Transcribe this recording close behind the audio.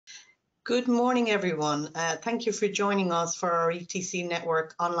Good morning, everyone. Thank you for joining us for our ETC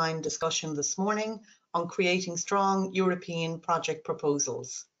Network online discussion this morning on creating strong European project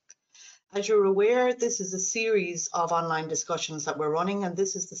proposals. As you're aware, this is a series of online discussions that we're running, and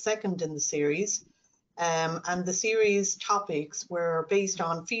this is the second in the series. And the series topics were based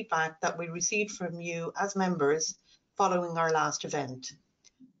on feedback that we received from you as members following our last event.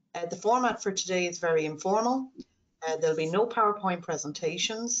 The format for today is very informal. There'll be no PowerPoint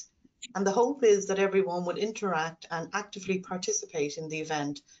presentations. And the hope is that everyone will interact and actively participate in the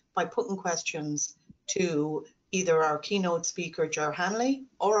event by putting questions to either our keynote speaker, Ger Hanley,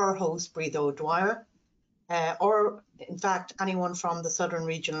 or our host, Breda O'Dwyer, or in fact, anyone from the Southern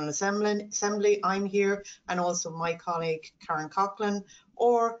Regional Assembly. I'm here, and also my colleague, Karen Coughlin,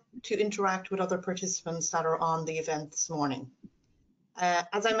 or to interact with other participants that are on the event this morning.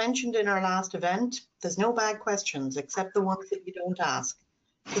 As I mentioned in our last event, there's no bad questions except the ones that you don't ask.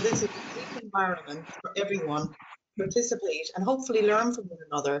 So this is a safe environment for everyone to participate and hopefully learn from one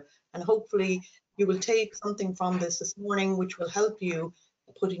another. And hopefully you will take something from this morning, which will help you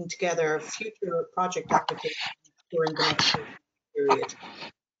putting together future project applications during the next period.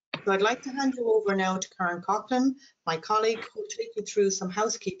 So I'd like to hand you over now to Karen Coughlin, my colleague, who will take you through some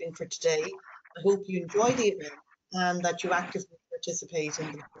housekeeping for today. I hope you enjoy the event and that you actively participate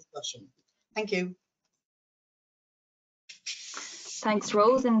in the discussion. Thank you. Thanks,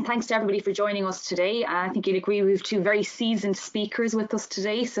 Rose, and thanks to everybody for joining us today. I think you'll agree we have two very seasoned speakers with us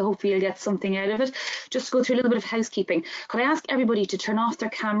today, so hopefully you'll get something out of it. Just to go through a little bit of housekeeping, could I ask everybody to turn off their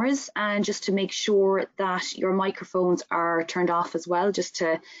cameras and just to make sure that your microphones are turned off as well, just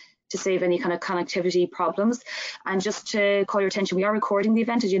to save any kind of connectivity problems. And just to call your attention, we are recording the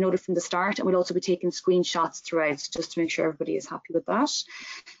event, as you noted from the start, and we'll also be taking screenshots throughout, just to make sure everybody is happy with that.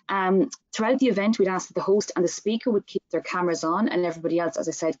 Throughout the event, we'd ask that the host and the speaker would keep their cameras on, and everybody else, as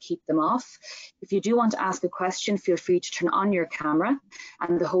I said, keep them off. If you do want to ask a question, feel free to turn on your camera,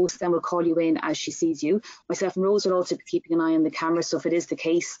 and the host then will call you in as she sees you. Myself and Rose will also be keeping an eye on the camera, so if it is the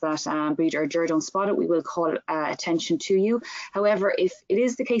case that Breda or Ger don't spot it, we will call attention to you. However, if it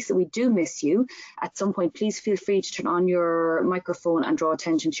is the case that we do miss you, at some point, please feel free to turn on your microphone and draw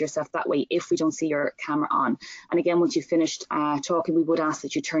attention to yourself that way if we don't see your camera on. And again, once you've finished talking, we would ask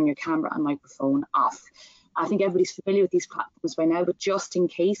that you turn your camera and microphone off. I think everybody's familiar with these platforms by now, but just in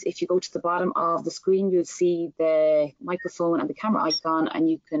case, if you go to the bottom of the screen, you'll see the microphone and the camera icon, and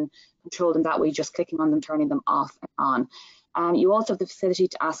you can control them that way, just clicking on them, turning them off and on. You also have the facility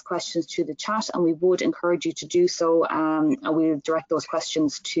to ask questions to the chat, and we would encourage you to do so, and we'll direct those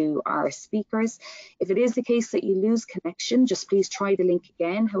questions to our speakers. If it is the case that you lose connection, just please try the link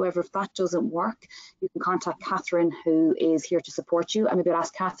again. However, if that doesn't work, you can contact Catherine, who is here to support you, and maybe I'll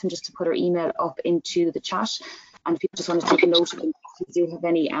ask Catherine just to put her email up into the chat, and if you just want to take a note of it, if you do have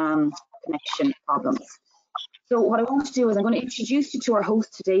any connection problems. So what I want to do is I'm going to introduce you to our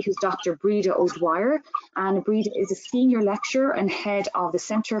host today, who's Dr. Breda O'Dwyer. And Breda is a senior lecturer and head of the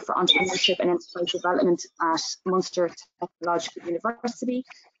Centre for Entrepreneurship and Enterprise Development at Munster Technological University.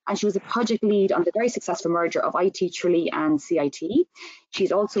 And she was a project lead on the very successful merger of IT Tralee and CIT.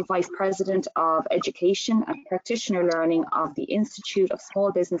 She's also Vice President of Education and Practitioner Learning of the Institute of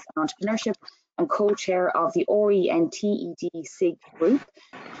Small Business and Entrepreneurship and co-chair of the RENTED SIG group.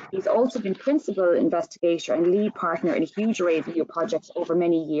 He's also been principal investigator and lead partner in a huge array of EU projects over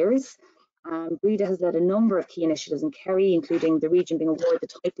many years. Breda has led a number of key initiatives in Kerry, including the region being awarded the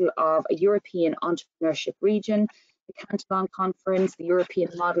title of a European Entrepreneurship Region, the Canton Conference, the European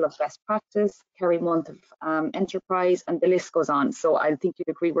Model of Best Practice, Kerry Month of Enterprise, and the list goes on. So I think you'd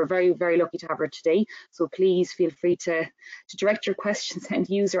agree we're very, very lucky to have her today. So please feel free to direct your questions and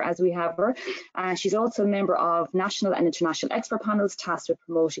use her as we have her. She's also a member of national and international expert panels tasked with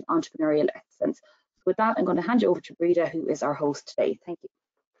promoting entrepreneurial excellence. So with that, I'm going to hand you over to Breda, who is our host today. Thank you.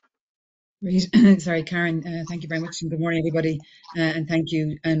 Great. Sorry, Karen. Thank you very much, and good morning, everybody. And thank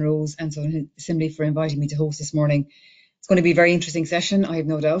you, Anne Rose and Southern Assembly, for inviting me to host this morning. It's going to be a very interesting session, I have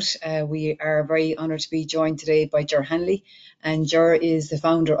no doubt. We are very honoured to be joined today by Ger Hanley, and Ger is the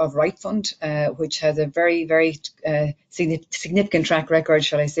founder of Right Fund, which has a very, very significant track record,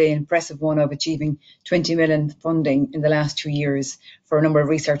 shall I say, impressive one, of achieving 20 million funding in the last 2 years for a number of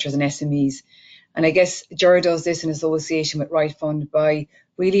researchers and SMEs. And I guess Ger does this in association with Right Fund by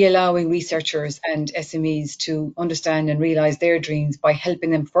really allowing researchers and SMEs to understand and realise their dreams by helping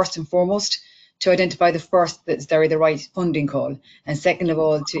them first and foremost to identify the first that's the right funding call, and second of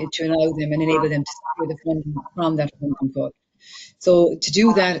all to allow them and enable them to secure the funding from that funding call. So to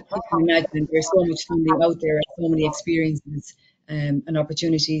do that, you can imagine there's so much funding out there, so many experiences and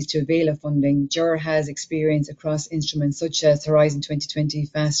opportunities to avail of funding. JUR has experience across instruments such as Horizon 2020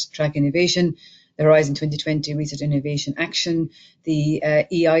 Fast Track Innovation, the Horizon 2020 Research Innovation Action, the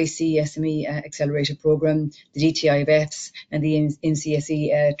EIC SME Accelerator Programme, the DTIFs and the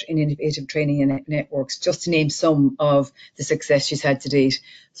NCSE Innovative Training and Networks, just to name some of the success she's had to date.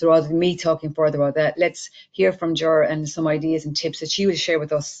 So rather than me talking further about that, let's hear from JUR and some ideas and tips that she will share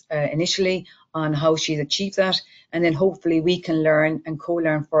with us initially on how she's achieved that, and then hopefully we can learn and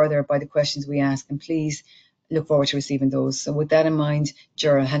co-learn further by the questions we ask, and please look forward to receiving those. So with that in mind,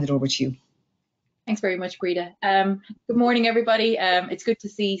 JUR, I'll hand it over to you. Thanks very much, Breda. Good morning, everybody. It's good to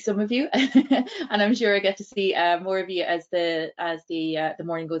see some of you, and I'm sure I get to see more of you as the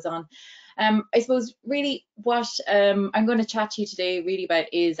morning goes on. I suppose really what I'm going to chat to you today really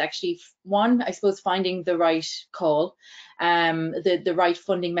about is actually one, I suppose, finding the right call, the right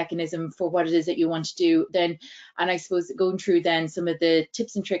funding mechanism for what it is that you want to do. Then, and I suppose going through then some of the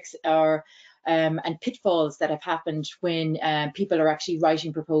tips and tricks are and pitfalls that have happened when people are actually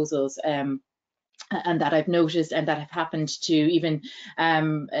writing proposals. And that I've noticed and that have happened to even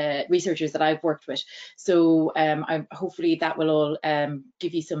researchers that I've worked with. So hopefully that will all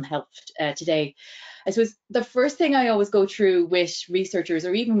give you some help today. I suppose the first thing I always go through with researchers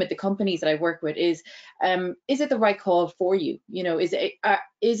or even with the companies that I work with is it the right call for you? You know, is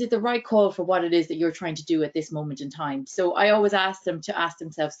it the right call for what it is that you're trying to do at this moment in time? So I always ask them to ask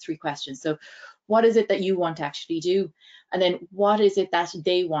themselves 3 questions. So what is it that you want to actually do? And then what is it that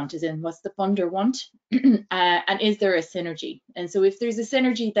they want, as in what's the funder want? And is there a synergy? And so if there's a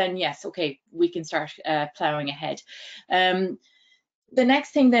synergy, then yes, okay, we can start plowing ahead. The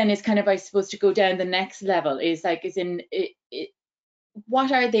next thing then is kind of, I suppose, to go down the next level is like, as in,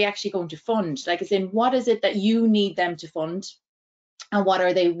 what are they actually going to fund? Like, as in, what is it that you need them to fund? And what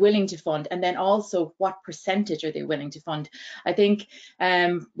are they willing to fund? And then also, what percentage are they willing to fund? I think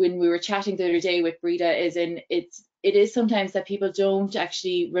when we were chatting the other day with Breda, it is sometimes that people don't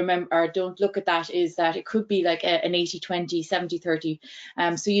actually remember or don't look at that, is that it could be like an 80-20,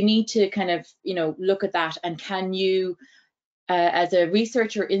 70-30. So you need to kind of, you know, look at that, and can you, as a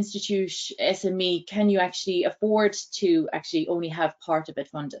researcher institute SME, can you actually afford to actually only have part of it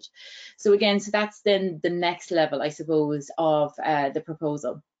funded? So again, so that's then the next level, I suppose, of the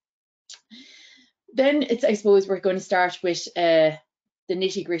proposal. Then it's, I suppose, we're going to start with the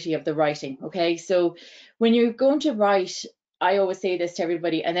nitty-gritty of the writing. Okay, so when you're going to write, I always say this to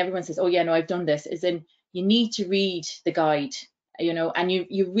everybody, and everyone says, oh yeah, no, I've done this, is in you need to read the guide. You know, and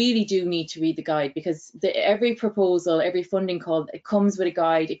you really do need to read the guide, because every proposal, every funding call, it comes with a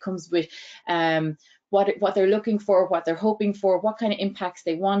guide. It comes with what they're looking for, what they're hoping for, what kind of impacts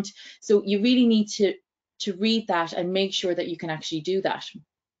they want. So you really need to read that and make sure that you can actually do that.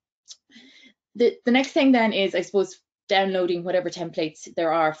 The next thing then is, I suppose, downloading whatever templates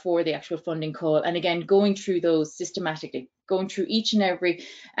there are for the actual funding call, and again going through those systematically, going through each and every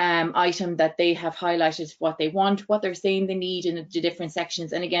item that they have highlighted, what they want, what they're saying they need in the different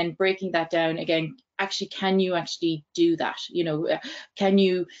sections, and again breaking that down. Again, actually, can you actually do that? You know, can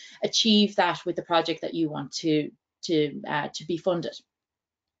you achieve that with the project that you want to be funded?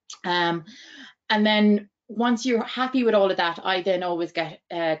 And then once you're happy with all of that, I then always get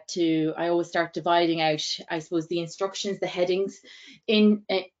I always start dividing out, I suppose, the instructions, the headings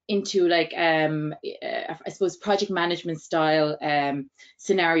into like, I suppose, project management style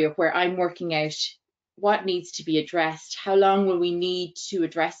scenario, where I'm working out what needs to be addressed, how long will we need to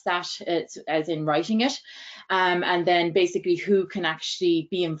address that, as in writing it, and then basically who can actually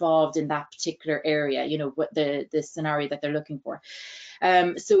be involved in that particular area, you know, what the scenario that they're looking for.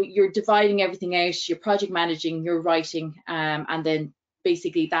 So you're dividing everything out, you're project managing, you're writing, and then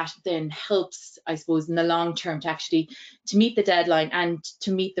basically that then helps, I suppose, in the long term to meet the deadline and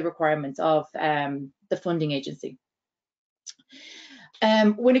to meet the requirements of the funding agency.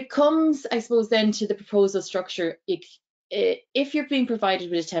 When it comes, I suppose, then to the proposal structure, if you're being provided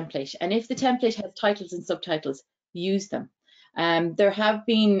with a template, and if the template has titles and subtitles, use them. There have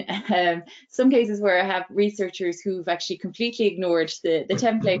been some cases where I have researchers who've actually completely ignored the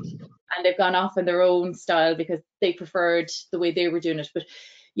template, and they've gone off in their own style because they preferred the way they were doing it. But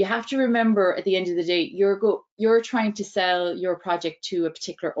you have to remember, at the end of the day, you're trying to sell your project to a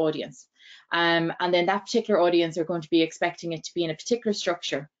particular audience. And then that particular audience are going to be expecting it to be in a particular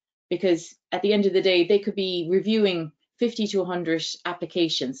structure, because at the end of the day, they could be reviewing 50 to 100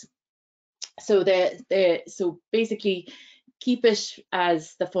 applications. So so basically, keep it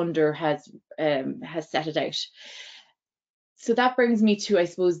as the funder has set it out. So that brings me to, I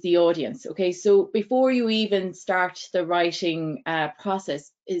suppose, the audience. Okay, so before you even start the writing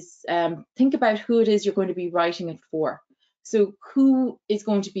process, is think about who it is you're going to be writing it for. So who is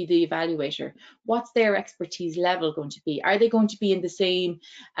going to be the evaluator? What's their expertise level going to be? Are they going to be in the same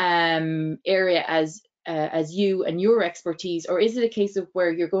area as you and your expertise, or is it a case of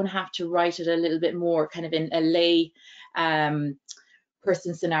where you're going to have to write it a little bit more kind of in a lay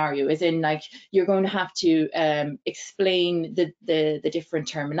person scenario, as in like you're going to have to explain the different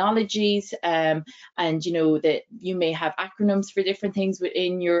terminologies, and you know that you may have acronyms for different things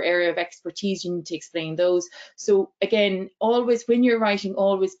within your area of expertise. You need to explain those. So again, always when you're writing,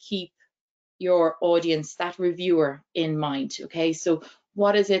 always keep your audience, that reviewer, in mind. Okay, so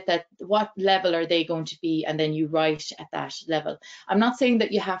what is it that, what level are they going to be, and then you write at that level. I'm not saying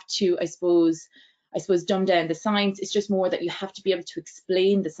that you have to, I suppose dumb down the science. It's just more that you have to be able to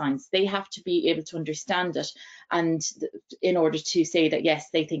explain the science. They have to be able to understand it, and in order to say that yes,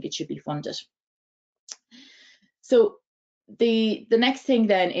 they think it should be funded. So the next thing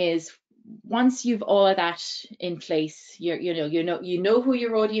then is, once you've all of that in place, you know who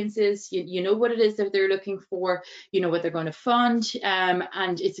your audience is, you know what it is that they're looking for, you know what they're going to fund,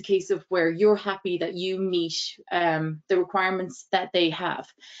 and it's a case of where you're happy that you meet the requirements that they have.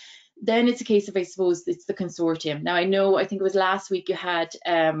 Then it's a case of, I suppose, it's the consortium. Now, I think it was last week you had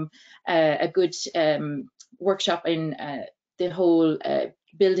a good workshop in the whole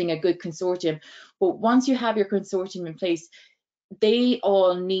building a good consortium. But once you have your consortium in place, they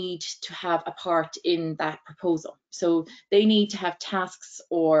all need to have a part in that proposal. So they need to have tasks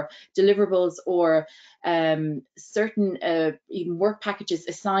or deliverables or certain even work packages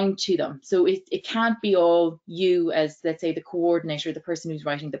assigned to them. So it can't be all you as, let's say, the coordinator, the person who's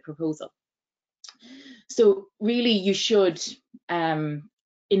writing the proposal. So really you should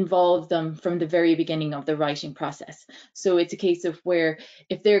involve them from the very beginning of the writing process. So it's a case of where,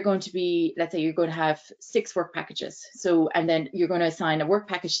 if they're going to be, let's say you're going to have 6 work packages, so, and then you're going to assign a work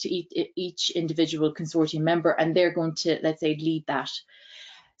package to each individual consortium member, and they're going to, let's say, lead that.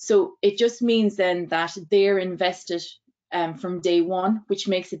 So it just means then that they're invested from day one, which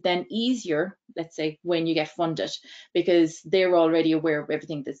makes it then easier, let's say, when you get funded, because they're already aware of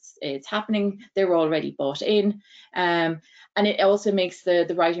everything that's happening, they're already bought in, and it also makes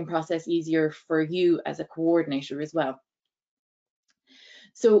the writing process easier for you as a coordinator as well.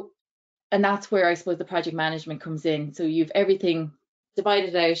 So, and that's where I suppose the project management comes in. So you've everything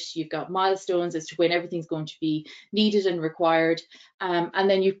divided out, you've got milestones as to when everything's going to be needed and required, and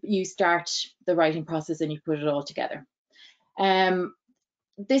then you start the writing process and you put it all together.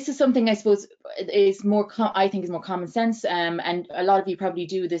 This is something I suppose is more, I think, is more common sense, and a lot of you probably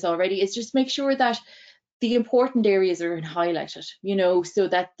do this already. Is just make sure that the important areas are highlighted, you know, so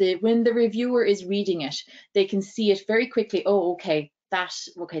that when the reviewer is reading it, they can see it very quickly. Oh, okay, that's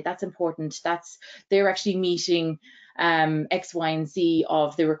important. They're actually meeting X, Y, and Z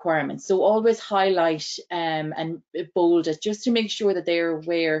of the requirements. So always highlight and bold it, just to make sure that they're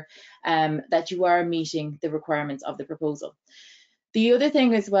aware that you are meeting the requirements of the proposal. The other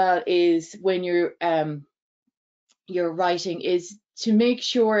thing as well is, when you're writing, is to make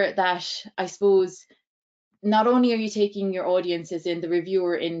sure that, I suppose, not only are you taking your audiences in the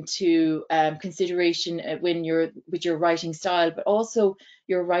reviewer into consideration with your writing style, but also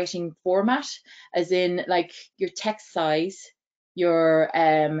your writing format, as in like your text size, your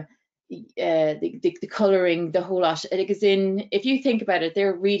the coloring, the whole lot. Because if you think about it,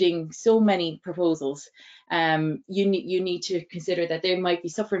 they're reading so many proposals. You need to consider that they might be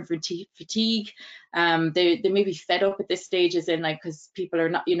suffering from fatigue. They may be fed up at this stage, as in, like, because people are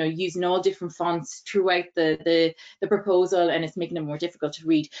not, using all different fonts throughout the proposal, and it's making it more difficult to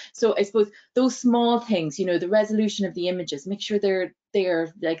read. So I suppose those small things, the resolution of the images, make sure they're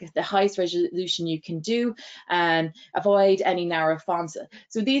like the highest resolution you can do, and avoid any narrow fonts.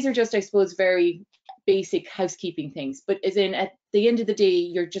 So these are just, I suppose, very basic housekeeping things, but as in, at the end of the day,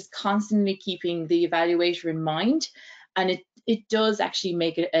 you're just constantly keeping the evaluator in mind, and it does actually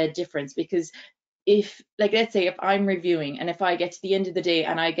make a difference. Because if, like, let's say if I'm reviewing, and if I get to the end of the day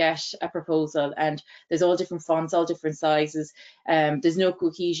and I get a proposal and there's all different fonts, all different sizes, there's no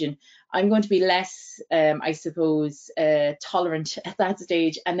cohesion, I'm going to be less, I suppose, tolerant at that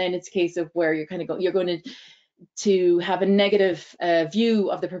stage. And then it's a case of where you're going to have a negative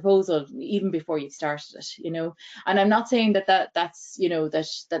view of the proposal even before you've started it, And I'm not saying that's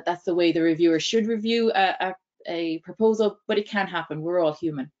that's the way the reviewer should review a proposal, but it can happen. We're all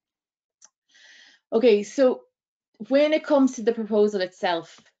human. Okay, so when it comes to the proposal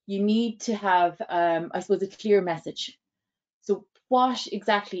itself, you need to have, I suppose, a clear message. So what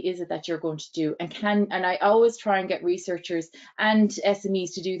exactly is it that you're going to do? And I always try and get researchers and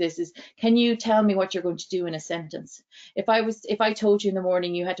SMEs to do this, is, can you tell me what you're going to do in a sentence? If I told you in the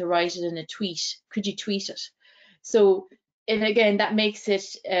morning you had to write it in a tweet, could you tweet it? So and again, that makes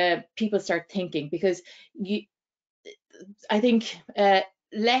it people start thinking, because I think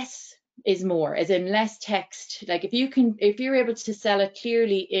less is more, as in less text. Like if you're able to sell it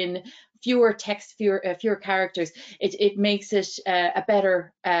clearly in fewer text, fewer characters, it makes it a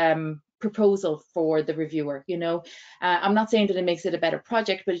better proposal for the reviewer. I'm not saying that it makes it a better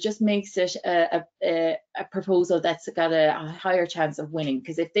project, but it just makes it a proposal that's got a higher chance of winning.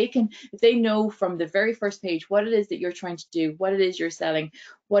 Because if they know from the very first page what it is that you're trying to do, what it is you're selling,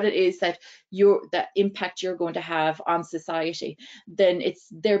 what it is that impact you're going to have on society, then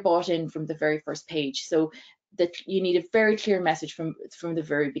they're bought in from the very first page. So that you need a very clear message from the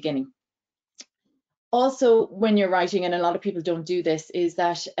very beginning. Also, when you're writing, and a lot of people don't do this, is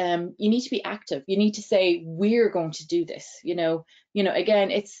that you need to be active. You need to say, we're going to do this.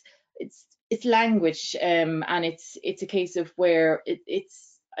 Again, it's language, and it's a case of where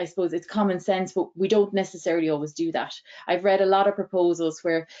I suppose it's common sense, but we don't necessarily always do that. I've read a lot of proposals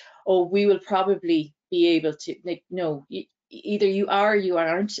where, oh, we will probably be able to, like, no, either you are or you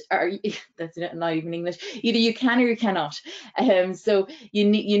aren't, or that's not even English. Either you can or you cannot. So you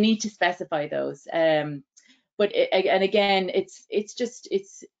need to specify those. But and again, it's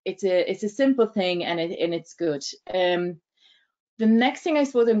a simple thing, and it's good. The next thing I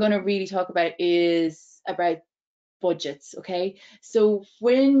suppose I'm going to really talk about is about budgets. Okay, so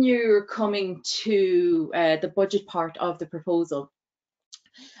when you're coming to the budget part of the proposal,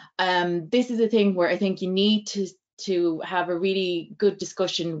 this is a thing where I think you need to have a really good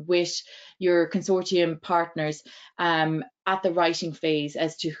discussion with your consortium partners at the writing phase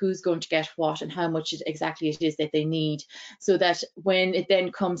as to who's going to get what and how much exactly it is that they need, so that when it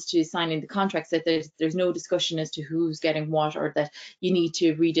then comes to signing the contracts, that there's no discussion as to who's getting what, or that you need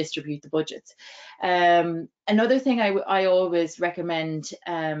to redistribute the budgets. Another thing I always recommend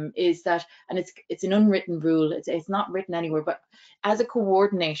is that, and it's an unwritten rule, it's not written anywhere, but as a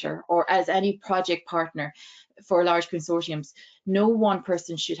coordinator or as any project partner for large consortiums, no one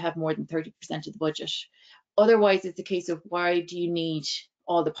person should have more than 30% of the budget. Otherwise, it's a case of, why do you need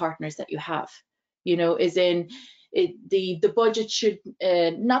all the partners that you have? As in, the budget should,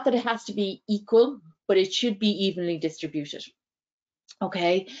 not that it has to be equal, but it should be evenly distributed.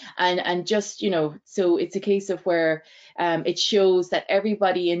 Okay, and just, so it's a case of where it shows that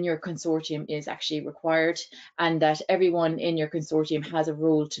everybody in your consortium is actually required, and that everyone in your consortium has a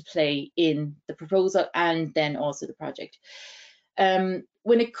role to play in the proposal and then also the project.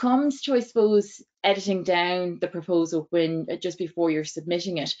 When it comes to, I suppose, editing down the proposal just before you're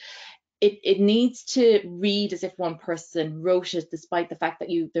submitting it, it needs to read as if one person wrote it, despite the fact that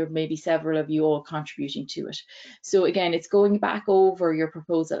there may be several of you all contributing to it. So again, it's going back over your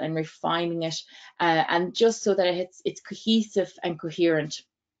proposal and refining it, and just so that it's cohesive and coherent,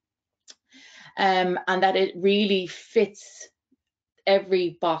 and that it really fits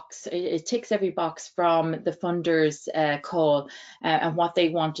every box. It ticks every box from the funders' call, and what they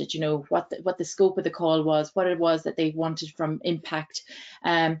wanted, what the scope of the call was, what it was that they wanted from impact,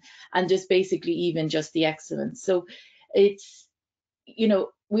 and just basically even just the excellence. So it's,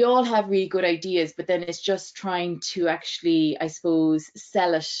 we all have really good ideas, but then it's just trying to actually, I suppose,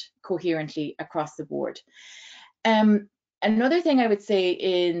 sell it coherently across the board. Another thing I would say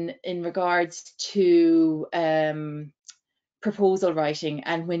in regards to proposal writing,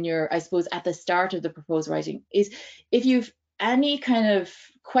 and when you're, I suppose, at the start of the proposal writing, is if you've any kind of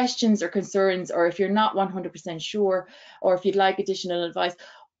questions or concerns, or if you're not 100% sure, or if you'd like additional advice,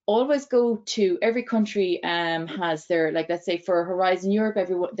 always go to, every country has their, like, let's say for Horizon Europe,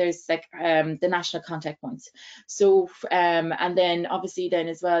 there's like the national contact points. So and then obviously then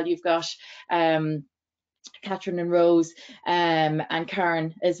as well, you've got Catherine and Rose and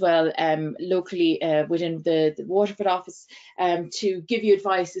Karen as well, locally within the Waterford office, to give you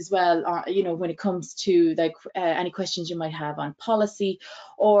advice as well, when it comes to like any questions you might have on policy,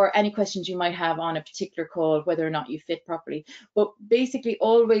 or any questions you might have on a particular call, whether or not you fit properly. But basically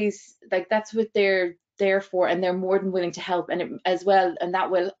always, like, that's what they're there for, and they're more than willing to help, and as well, and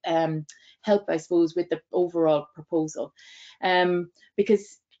that will help, I suppose, with the overall proposal,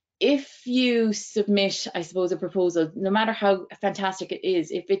 because if you submit, I suppose, a proposal, no matter how fantastic it is,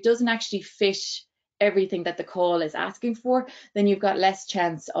 if it doesn't actually fit everything that the call is asking for, then you've got less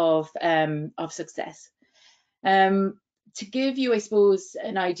chance of success. To give you, I suppose,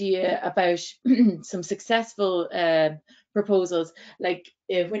 an idea about some successful proposals, like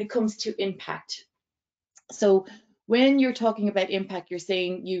when it comes to impact. So when you're talking about impact, you're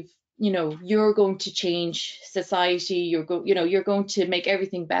saying you know, you're going to change society, you're going to make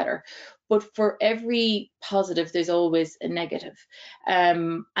everything better. But for every positive, there's always a negative.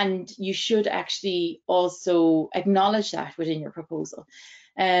 And you should actually also acknowledge that within your proposal.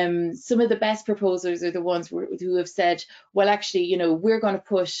 Some of the best proposers are the ones who have said, well, actually, you know, we're going to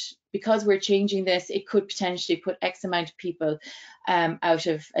put, because we're changing this, it could potentially put X amount of people out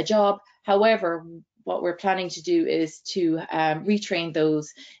of a job. However, what we're planning to do is to retrain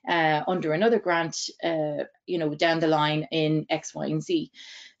those under another grant, you know, down the line in X, Y, and Z.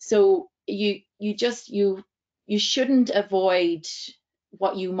 So you shouldn't avoid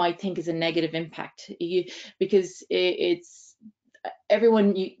what you might think is a negative impact, because it's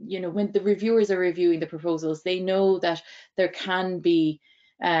everyone, you know, when the reviewers are reviewing the proposals, they know that there can be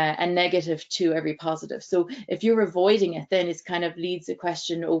a negative to every positive. So if you're avoiding it, then it kind of leaves the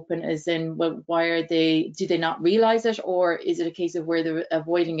question open, as in, well, why are they, do they not realize it, or is it a case of where they're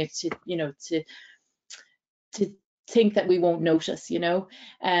avoiding it to, you know, to think that we won't notice, you know?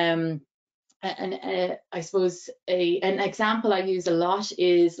 And I suppose an example I use a lot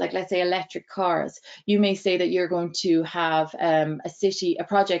is, like, let's say electric cars. You may say that you're going to have a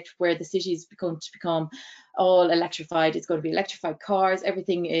project where the city is going to become all electrified. It's going to be electrified cars.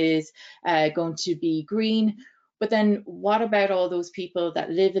 Everything is going to be green. But then what about all those people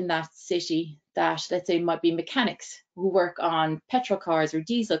that live in that city that, let's say, might be mechanics who work on petrol cars or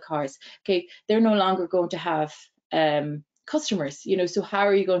diesel cars? Okay, they're no longer going to have customers, you know, so how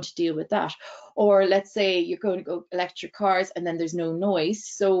are you going to deal with that? Or let's say you're going to go electric cars and then there's no noise.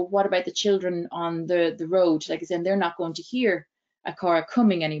 So what about the children on the road? Like I said, they're not going to hear a car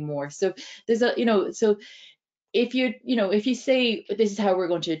coming anymore. So there's a, you know, so if if you say this is how we're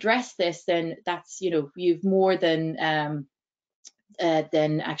going to address this, then that's, you know, you've more than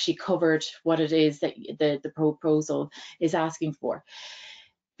actually covered what it is that the proposal is asking for.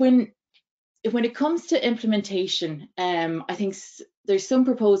 When it comes to implementation, I think there's some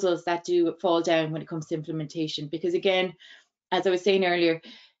proposals that do fall down when it comes to implementation, because again, as I was saying earlier,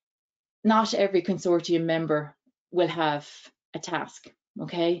 not every consortium member will have a task.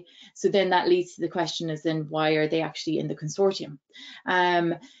 Okay, so then that leads to the question is, then why are they actually in the consortium?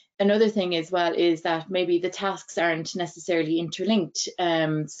 Another thing as well is that maybe the tasks aren't necessarily interlinked.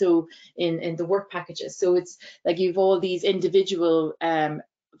 So in the work packages, so it's like you've all these individual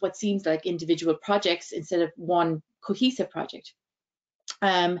what seems like individual projects instead of one cohesive project.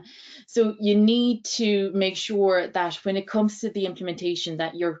 So you need to make sure that when it comes to the implementation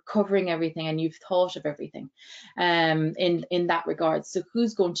that you're covering everything and you've thought of everything in that regard. So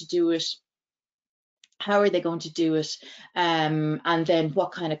who's going to do it? How are they going to do it? And then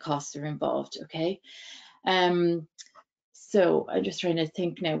what kind of costs are involved, okay? So I'm just trying to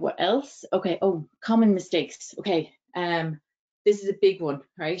think now what else. Okay, oh, common mistakes. Okay, this is a big one,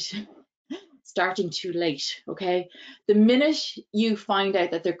 right? Starting too late, okay? The minute you find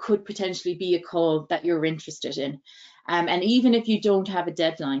out that there could potentially be a call that you're interested in, and even if you don't have a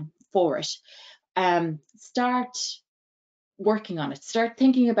deadline for it, start working on it. Start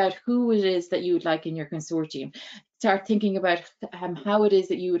thinking about who it is that you would like in your consortium. Start thinking about how it is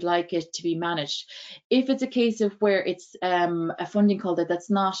that you would like it to be managed. If it's a case of where it's a funding call that's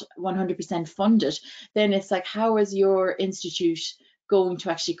not 100% funded, then it's like, how is your institute going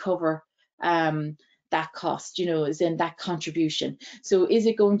to actually cover that cost, you know, as in that contribution? So is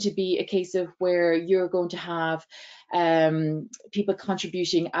it going to be a case of where you're going to have people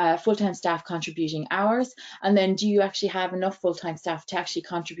contributing, full-time staff contributing hours, and then do you actually have enough full-time staff to actually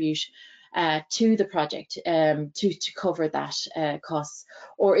contribute to the project to cover that costs?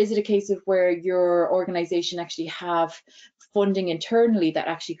 Or is it a case of where your organization actually have funding internally that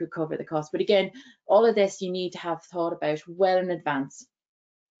actually could cover the cost? But again, all of this you need to have thought about well in advance.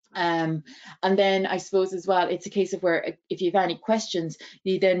 And then I suppose as well, it's a case of where if you have any questions,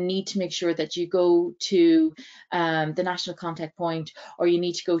 you then need to make sure that you go to the national contact point, or you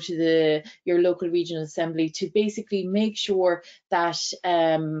need to go to your local regional assembly to basically make sure that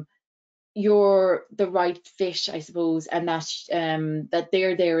you're the right fit, I suppose, and that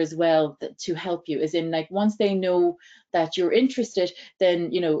they're there as well to help you. As in, like, once they know that you're interested,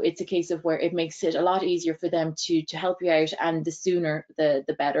 then, you know, it's a case of where it makes it a lot easier for them to help you out, and the sooner the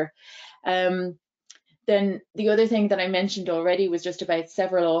better. Then the other thing that I mentioned already was just about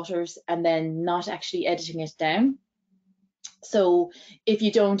several authors and then not actually editing it down. So if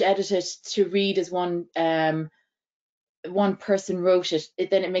you don't edit it to read as one person wrote it,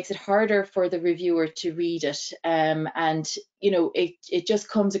 then it makes it harder for the reviewer to read it, and you know, it just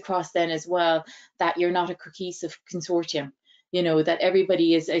comes across then as well that you're not a cohesive consortium. you know, that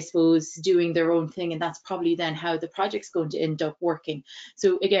everybody is, I suppose, doing their own thing, and that's probably then how the project's going to end up working.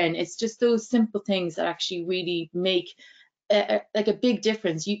 So again, it's just those simple things that actually really make like a big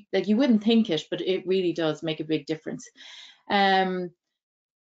difference. You wouldn't think it, but it really does make a big difference.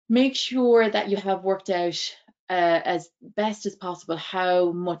 Make sure that you have worked out as best as possible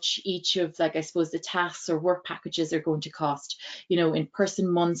how much each of, like, I suppose, the tasks or work packages are going to cost, you know, in person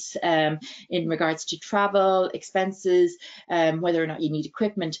months, in regards to travel, expenses, whether or not you need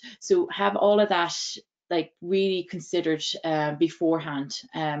equipment. So have all of that like really considered beforehand,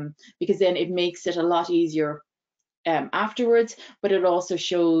 because then it makes it a lot easier afterwards, but it also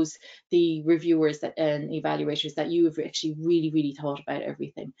shows the reviewers that and evaluators that you have actually really thought about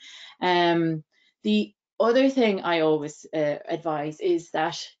everything. The other thing I always advise is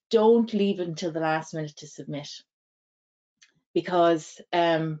that don't leave it until the last minute to submit, because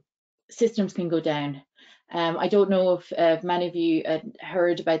systems can go down. I don't know if many of you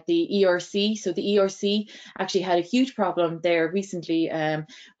heard about the ERC. So the ERC actually had a huge problem there recently,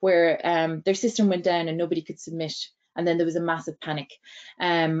 where their system went down and nobody could submit. And then there was a massive panic.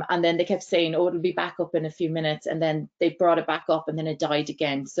 And then they kept saying, oh, it'll be back up in a few minutes. And then they brought it back up and then it died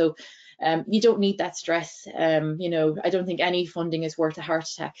again. So you don't need that stress. You know, I don't think any funding is worth a heart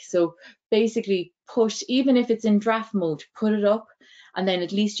attack. So basically even if it's in draft mode, put it up, and then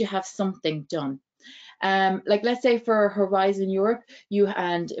at least you have something done. Like let's say for Horizon Europe,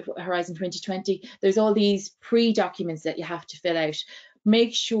 and Horizon 2020, there's all these pre-documents that you have to fill out.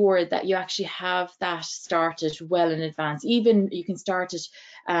 Make sure that you actually have that started well in advance. Even you can start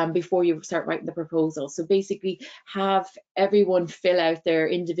it before you start writing the proposal. So basically have everyone fill out their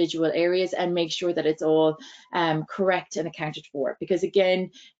individual areas and make sure that it's all correct and accounted for. Because again,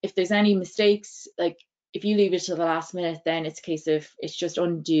 if there's any mistakes, like if you leave it to the last minute, then it's a case of it's just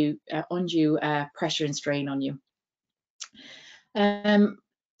undue pressure and strain on you.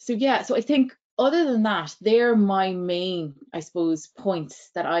 So yeah, so I think other than that, they're my main, I suppose,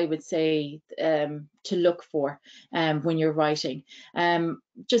 points that I would say to look for when you're writing.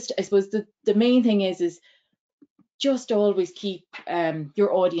 Just, I suppose, the main thing is just always keep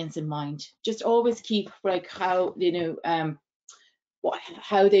your audience in mind. Just always keep like how, you know,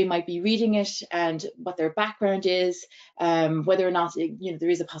 how they might be reading it and what their background is, whether or not, you know,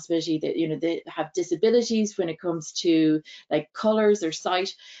 there is a possibility that, you know, they have disabilities when it comes to like colors or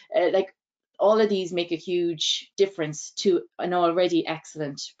sight. Like all of these make a huge difference to an already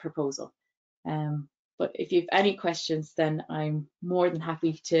excellent proposal. But if you have any questions, then I'm more than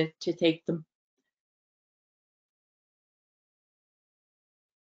happy to take them.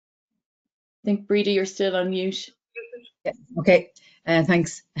 I think Breda, you're still on mute. Yeah, okay,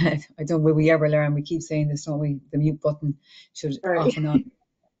 thanks. I don't know where we ever learn. We keep saying this, don't we? The mute button should off and on.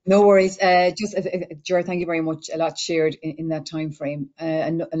 No worries. Just, Ger, thank you very much. A lot shared in that time frame,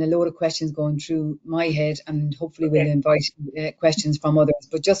 and a load of questions going through my head, and hopefully we'll invite questions from others.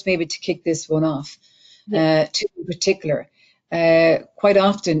 But just maybe to kick this one off, two in particular. Quite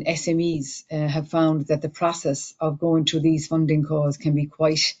often SMEs have found that the process of going through these funding calls can be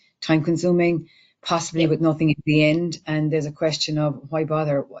quite time consuming, possibly with nothing at the end. And there's a question of why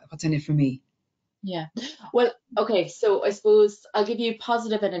bother? What's in it for me? Yeah, well, okay, so I suppose I'll give you a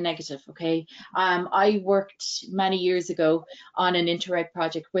positive and a negative, okay? I worked many years ago on an Interreg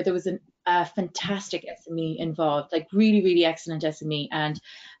project where there was a fantastic SME involved, like really excellent SME. And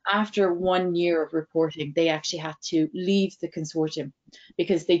after 1 year of reporting, they actually had to leave the consortium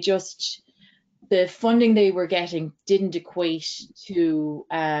because the funding they were getting didn't equate to,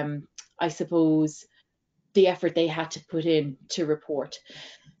 I suppose, the effort they had to put in to report.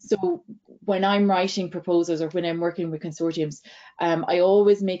 So when I'm writing proposals or when I'm working with consortiums, I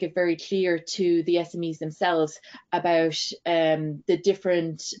always make it very clear to the SMEs themselves about the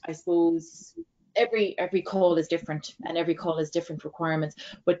different, I suppose, every call is different and every call has different requirements,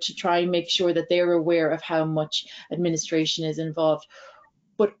 but to try and make sure that they're aware of how much administration is involved.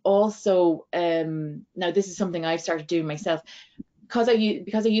 But also, now this is something I've started doing myself, because I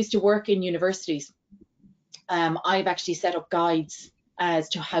used to work in universities. I've actually set up guides as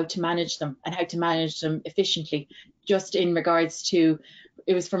to how to manage them and how to manage them efficiently, just in regards to,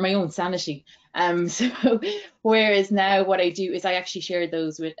 it was for my own sanity. So whereas now what I do is I actually share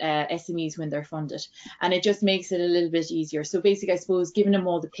those with SMEs when they're funded, and it just makes it a little bit easier. So basically, I suppose, giving them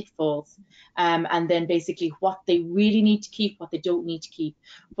all the pitfalls, and then basically what they really need to keep, what they don't need to keep.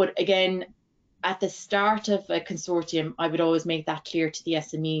 But again, at the start of a consortium, I would always make that clear to the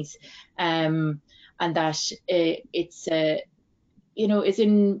SMEs, and that it's you know, is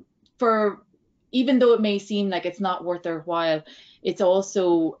in for, even though it may seem like it's not worth their while, it's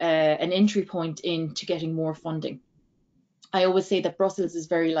also an entry point into getting more funding. I always say that Brussels is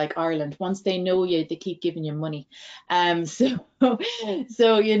very like Ireland. Once they know you, they keep giving you money.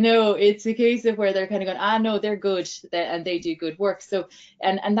 So you know, it's a case of where they're kind of going, ah, no, they're good, and they do good work. So,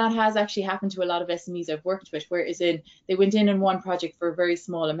 and that has actually happened to a lot of SMEs I've worked with, whereas they went in one project for a very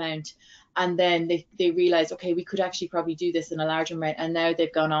small amount, and then they realized, okay, we could actually probably do this in a larger amount, and now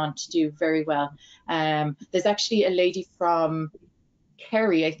they've gone on to do very well. There's actually a lady from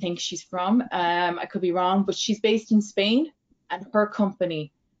Kerry, I think she's from, I could be wrong, but she's based in Spain, and her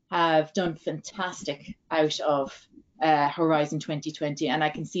company have done fantastic out of Horizon 2020, and I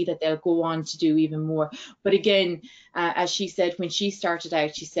can see that they'll go on to do even more. But again, as she said, when she started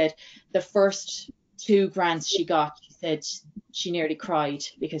out, she said the first 2 grants she got, she said she nearly cried,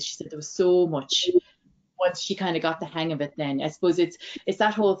 because she said there was so much. Once she kind of got the hang of it, then I suppose it's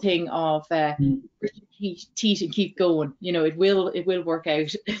that whole thing of teeth and keep going. You know, it will work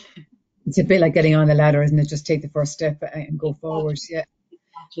out. It's a bit like getting on the ladder, isn't it? Just take the first step and go forward. Yeah.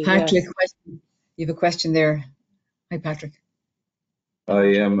 Exactly, Patrick, yes. you have a question there. Hi, Patrick.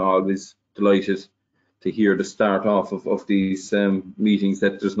 I am always delighted to hear the start off of these meetings,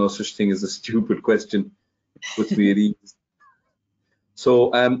 that there's no such thing as a stupid question. It puts me at ease.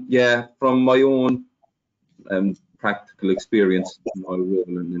 So yeah, from my own practical experience in my role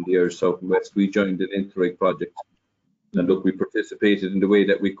in the Irish South and West, we joined an Interreg project, and look, we participated in the way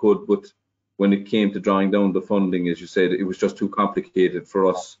that we could, but when it came to drawing down the funding, as you said, it was just too complicated for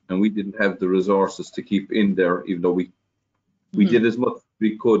us, and we didn't have the resources to keep in there, even though we did as much as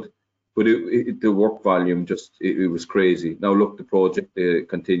we could, but the work volume just, it was crazy. Now look, the project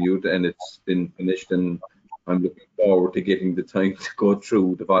continued, and it's been finished, and I'm looking forward to getting the time to go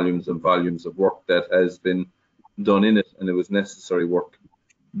through the volumes and volumes of work that has been done in it, and it was necessary work.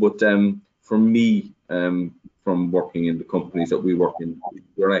 But for me, from working in the companies that we work in,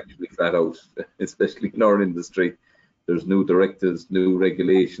 we're actually flat out, especially in our industry. There's new directives, new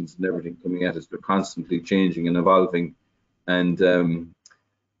regulations, and everything coming at us. They're constantly changing and evolving, and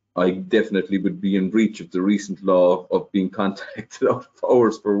I definitely would be in breach of the recent law of being contacted out of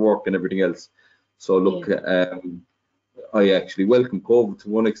hours for work and everything else. So look, I actually welcome COVID to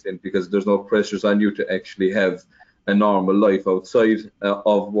one extent, because there's no pressures on you to actually have a normal life outside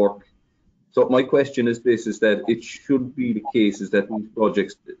of work. So my question is this, is that it should be the case is that these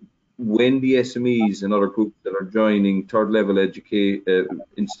projects, when the SMEs and other groups that are joining third level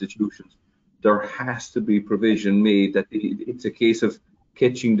institutions, there has to be provision made that it's a case of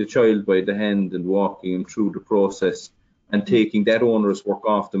catching the child by the hand and walking them through the process and taking that onerous work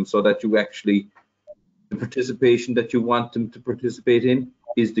off them, so that you actually, the participation that you want them to participate in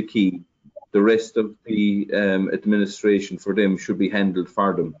is the key. The rest of the administration for them should be handled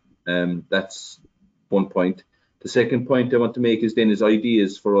for them. That's one point. The second point I want to make is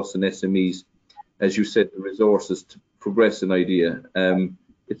ideas for us in SMEs. As you said, the resources to progress an idea,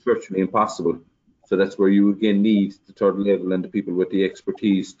 it's virtually impossible. So that's where you again need the third level and the people with the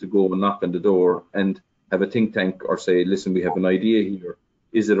expertise to go and knock on the door and have a think tank, or say, listen, we have an idea here.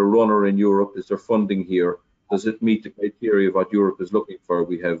 Is it a runner in Europe? Is there funding here? Does it meet the criteria of what Europe is looking for?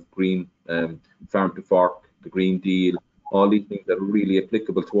 We have green farm to fork, the Green Deal, all these things that are really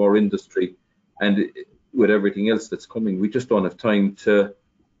applicable to our industry. And with everything else that's coming, we just don't have time to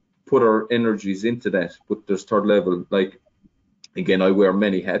put our energies into that. But there's third level, like, again, I wear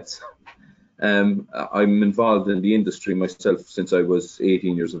many hats. I'm involved in the industry myself since I was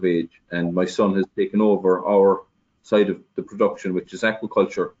 18 years of age, and my son has taken over our side of the production, which is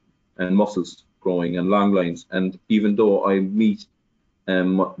aquaculture and mussels growing and long lines. And even though I meet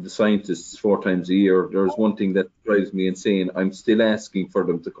the scientists 4 times a year, there's one thing that drives me insane. I'm still asking for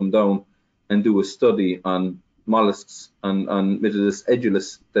them to come down and do a study on mollusks, on Mytilus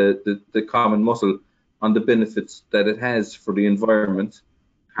edulis, the common mussel, on the benefits that it has for the environment,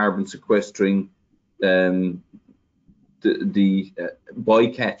 carbon sequestering, the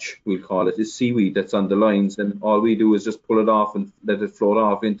bycatch, we'll call it, is seaweed that's on the lines, and all we do is just pull it off and let it float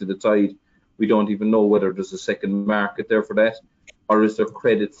off into the tide. We don't even know whether there's a second market there for that, or is there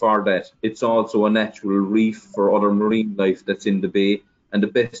credit for that. It's also a natural reef for other marine life that's in the bay, and the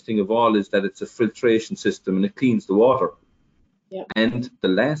best thing of all is that it's a filtration system and it cleans the water. Yep. And the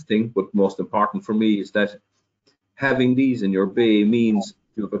last thing, but most important for me, is that having these in your bay means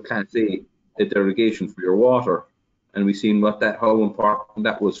you have a Class A derogation for your water, and we've seen how important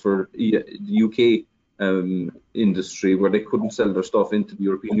that was for the UK industry, where they couldn't sell their stuff into the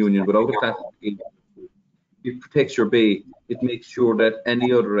European Union without a Class A. It protects your bay. It makes sure that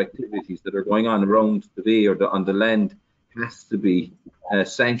any other activities that are going on around the bay or on the land has to be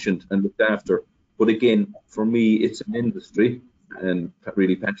sanctioned and looked after. But again, for me, it's an industry, and I'm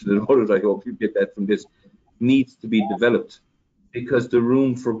really passionate about it. I hope you get that from this. needs to be developed, because the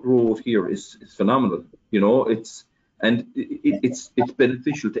room for growth here is phenomenal. You know, it's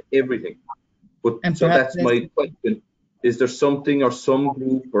beneficial to everything. But And so perhaps that's my question. Is there something or some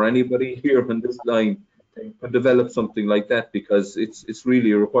group or anybody here on this line that could develop something like that? Because it's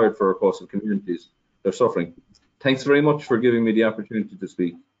really required for our coastal communities. They're suffering. Thanks very much for giving me the opportunity to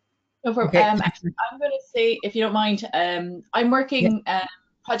speak. No problem. Okay. Actually, I'm going to say, if you don't mind, I'm working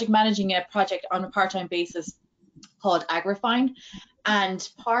project managing a project on a part-time basis called AgriFine, and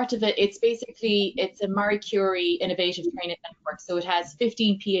part of it, it's a Marie Curie Innovative Training Network. So it has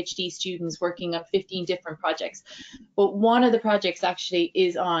 15 PhD students working on 15 different projects. But one of the projects actually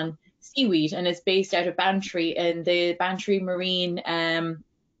is on seaweed, and it's based out of Bantry in the Bantry Marine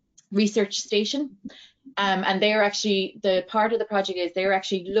Research Station. And they're actually, the part of the project is they're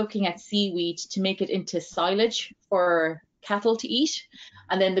actually looking at seaweed to make it into silage for cattle to eat.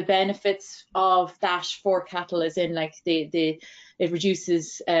 And then the benefits of that for cattle is in like it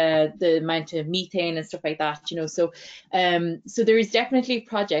reduces the amount of methane and stuff like that, you know. So there is definitely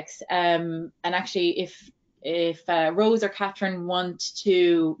projects. And actually, if Rose or Catherine want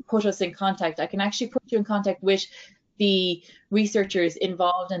to put us in contact, I can actually put you in contact with the researchers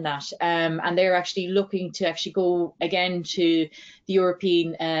involved in that, and they're actually looking to actually go again to the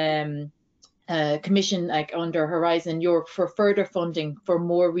European Commission, like under Horizon Europe, for further funding for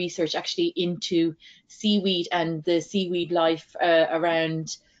more research actually into seaweed and the seaweed life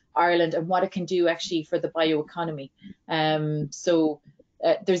around Ireland and what it can do actually for the bioeconomy. So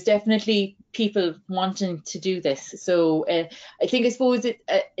there's definitely people wanting to do this. So I suppose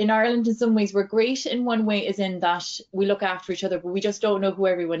in Ireland in some ways we're great in one way, is in that we look after each other, but we just don't know who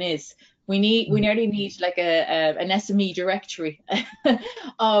everyone is. We nearly need like an SME directory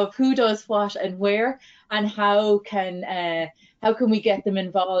of who does what and where, and how can we get them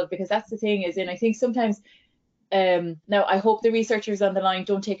involved, because that's the thing is, and I think sometimes now I hope the researchers on the line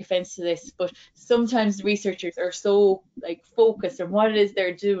don't take offense to this, but sometimes researchers are so like focused on what it is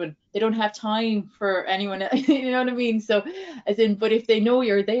they're doing, they don't have time for anyone else, you know what I mean? So but if they know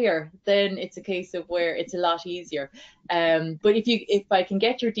you're there, then it's a case of where it's a lot easier. But if I can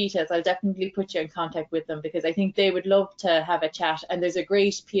get your details, I'll definitely put you in contact with them, because I think they would love to have a chat. And there's a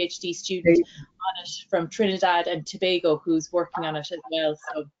great PhD student on it from Trinidad and Tobago who's working on it as well.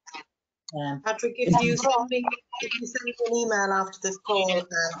 So Patrick, if you send me an email after this call,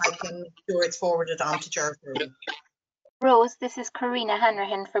 I can make sure it's forwarded on to Jerry. Rose, this is Karina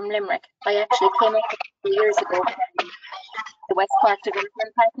Hanrahan from Limerick. I actually came up a few years ago from the West Cork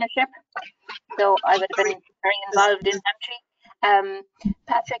Development Partnership, so I would have been very involved in Bantry.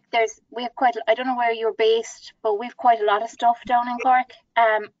 Patrick, we have quite, I don't know where you're based, but we've quite a lot of stuff down in Cork.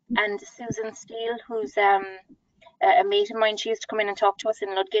 And Susan Steele, who's a mate of mine, she used to come in and talk to us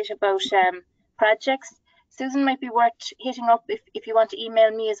in Ludgate about projects. Susan might be worth hitting up if you want to email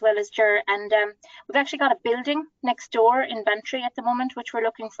me as well as Ger. And we've actually got a building next door in Bantry at the moment, which we're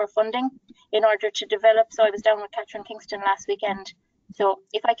looking for funding in order to develop. So I was down with Catherine Kingston last weekend. So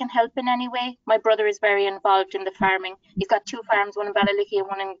if I can help in any way, my brother is very involved in the farming. He's got 2 farms, one in Ballylickey and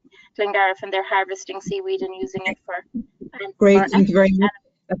one in Glengariff, and they're harvesting seaweed and using it for... Great, thank you very much.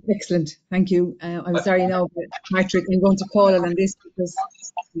 That's excellent. Thank you. I'm sorry now, but Patrick, I'm going to call on this because,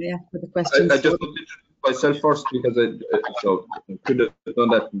 for the questions. I just want to introduce myself first, because I could have done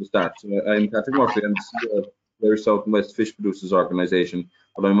that from the start. So I'm Patrick Murphy. I'm CEO of the Irish South and West Fish Producers Organisation,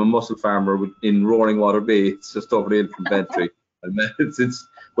 but I'm a mussel farmer in Roaring Water Bay. It's just over the hill from Bantry.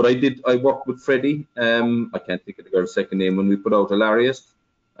 But I worked with Freddie. I can't think of the girl's second name, when we put out Hilarious.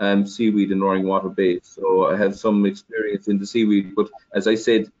 Seaweed in Roaring Water Bay, so I have some experience in the seaweed. But as I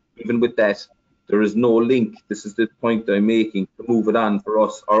said, even with that, there is no link. This is the point I'm making, to move it on for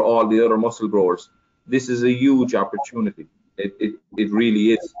us or all the other mussel growers. This is a huge opportunity. It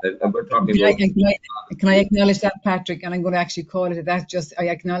really is. And we're talking about. Can I acknowledge that, Patrick? And I'm going to actually call it that. Just I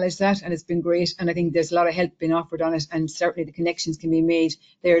acknowledge that, and it's been great. And I think there's a lot of help being offered on it, and certainly the connections can be made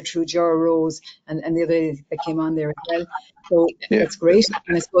there through Jora Rose and the other ladies that came on there as well. So that's great.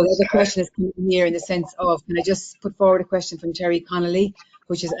 And I suppose the other question is coming here in the sense of, can I just put forward a question from Terry Connolly,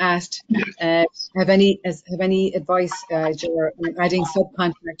 which is asked, have any advice, Jora, on adding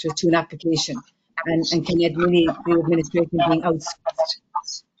subcontractors to an application? And can the administration being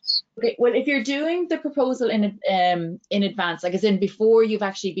outsourced? Okay, well, if you're doing the proposal in advance, like as in before you've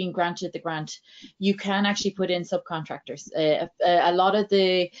actually been granted the grant, you can actually put in subcontractors. A lot of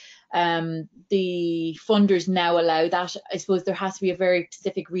the funders now allow that. I suppose there has to be a very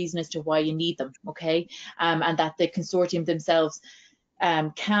specific reason as to why you need them, okay? And that the consortium themselves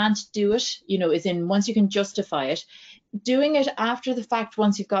can't do it, you know, as in once you can justify it. doing it after the fact,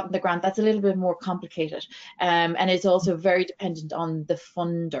 once you've gotten the grant, that's a little bit more complicated, and it's also very dependent on the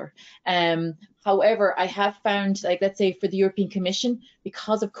funder. However, I have found, like, let's say for the European Commission,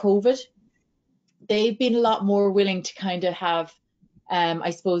 because of COVID, they've been a lot more willing to kind of have, I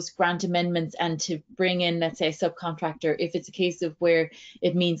suppose, grant amendments and to bring in, let's say, a subcontractor if it's a case of where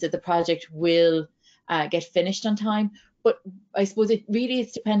it means that the project will get finished on time. But I suppose it really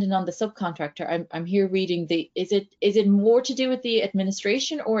is dependent on the subcontractor. I'm here reading is it more to do with the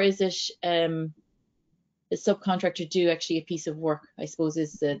administration, or is it the subcontractor do actually a piece of work, I suppose,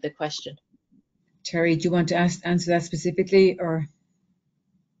 is the question. Terry, do you want to answer that specifically, or?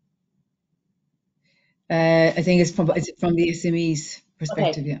 I think it's from the SMEs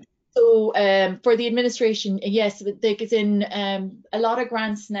perspective, okay. Yeah. So for the administration, yes, because in a lot of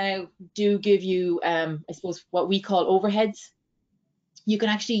grants now do give you, I suppose, what we call overheads. You can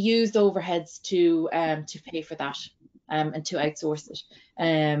actually use the overheads to pay for that and to outsource it.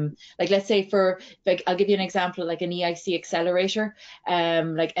 Like, let's say I'll give you an example, like an EIC accelerator,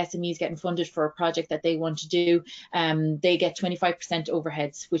 like SMEs getting funded for a project that they want to do, they get 25%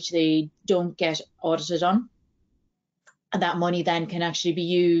 overheads, which they don't get audited on. And that money then can actually be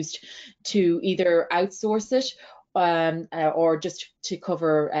used to either outsource it or just to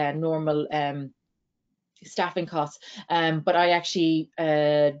cover normal staffing costs. But I actually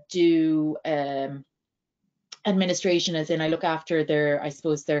do administration, as in I look after their, I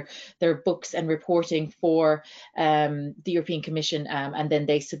suppose, their books and reporting for the European Commission, and then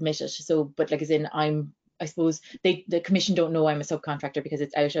they submit it. So, but like, as in I suppose the Commission don't know I'm a subcontractor because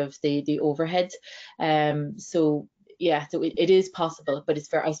it's out of the overheads. So yeah, so it is possible, but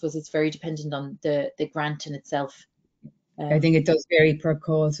I suppose it's very dependent on the grant in itself. I think it does vary per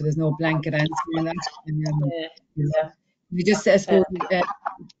call, so there's no blanket answer on that. Yeah. We just, I suppose, I'm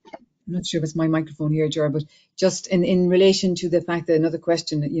not sure if it's my microphone here, Ger, but just in relation to the fact that another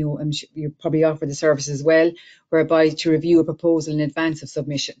question, you know, I'm sure you probably offer the service as well, whereby to review a proposal in advance of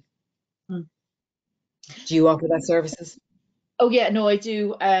submission. Do you offer that services? Oh yeah, no, I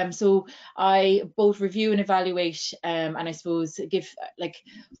do. So I both review and evaluate, and I suppose give, like,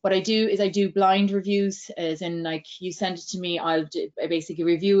 what I do is I do blind reviews, as in, like, you send it to me, I basically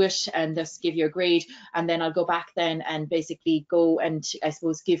review it and just give you a grade, and then I'll go back then and basically go and, I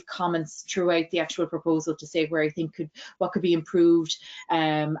suppose, give comments throughout the actual proposal to say where I think what could be improved,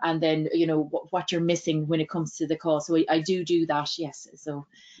 and then, you know, what you're missing when it comes to the call. So I do that, yes. So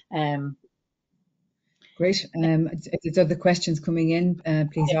great. If there's other questions coming in,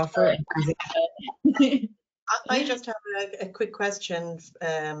 please offer. I just have a quick question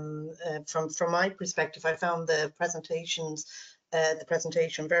from my perspective. I found the presentation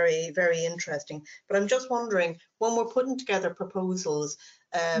very, very interesting. But I'm just wondering, when we're putting together proposals,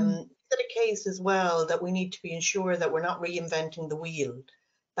 is it a case as well that we need to be ensured that we're not reinventing the wheel,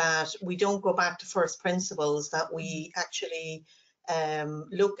 that we don't go back to first principles, that we actually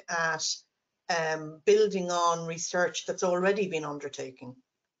look at building on research that's already been undertaken?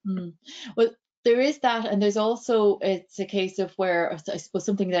 Well, there is that, and there's also, it's a case of where, I suppose,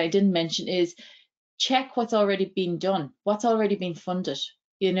 something that I didn't mention is check what's already been done, what's already been funded,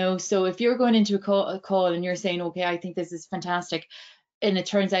 you know. So if you're going into a call and you're saying, okay, I think this is fantastic, and it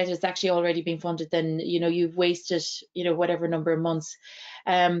turns out it's actually already been funded, then, you know, you've wasted, you know, whatever number of months.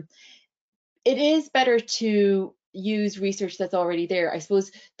 It is better to use research that's already there. I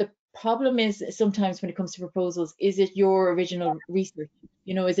suppose the problem is sometimes when it comes to proposals, is it your original research,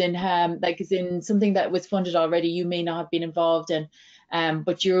 you know, as in something that was funded already, you may not have been involved in,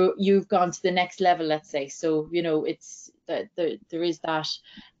 but you've gone to the next level, let's say. So, you know, it's that there is that.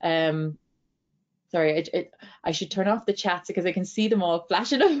 Sorry, I should turn off the chats because I can see them all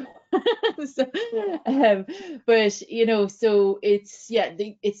flashing up. So, but, you know, so it's, yeah,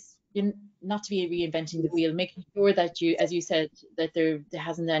 it's not to be reinventing the wheel, making sure that you, as you said, that there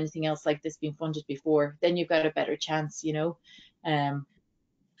hasn't anything else like this been funded before, then you've got a better chance, you know.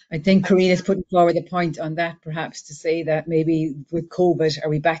 I think Karina's putting forward a point on that, perhaps, to say that maybe with COVID, are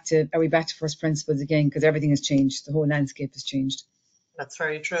we back to first principles again, because everything has changed, the whole landscape has changed. That's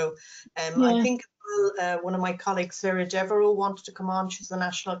very true. Yeah. I think one of my colleagues, Sarah Devereux, wanted to come on. She's the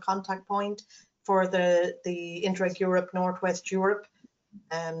national contact point for the Interreg Europe, Northwest Europe.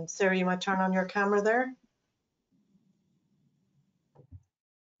 Sarah, you might turn on your camera there.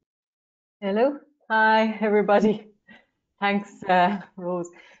 Hello. Hi, everybody. Thanks, Rose.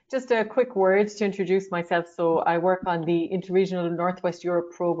 Just a quick word to introduce myself. So I work on the Interregional Northwest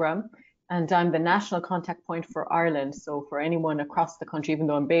Europe programme, and I'm the national contact point for Ireland. So for anyone across the country, even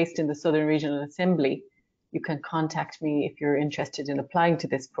though I'm based in the Southern Regional Assembly, you can contact me if you're interested in applying to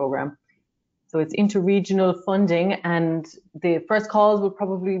this programme. So it's interregional funding, and the first calls will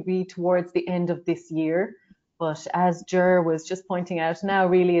probably be towards the end of this year. But as Ger was just pointing out, now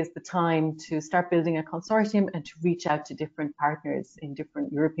really is the time to start building a consortium and to reach out to different partners in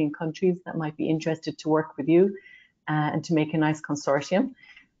different European countries that might be interested to work with you and to make a nice consortium.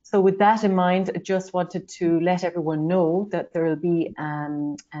 So with that in mind, I just wanted to let everyone know that there will be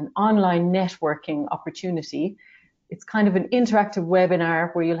an online networking opportunity. It's kind of an interactive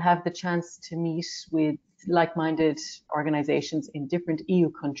webinar where you'll have the chance to meet with like-minded organisations in different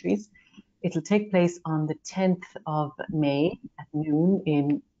EU countries. It'll take place on the 10th of May at noon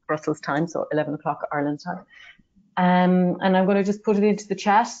in Brussels time, so 11 o'clock Ireland time. And I'm going to just put it into the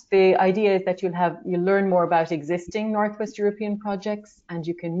chat. The idea is that you'll learn more about existing Northwest European projects, and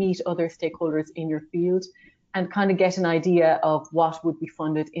you can meet other stakeholders in your field and kind of get an idea of what would be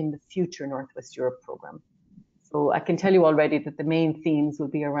funded in the future Northwest Europe programme. So I can tell you already that the main themes will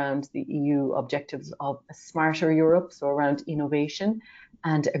be around the EU objectives of a smarter Europe, so around innovation,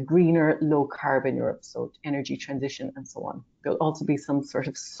 and a greener, low carbon Europe, so energy transition and so on. There'll also be some sort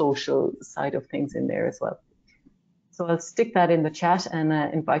of social side of things in there as well. So I'll stick that in the chat and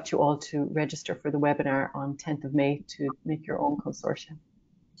invite you all to register for the webinar on 10th of May to make your own consortium.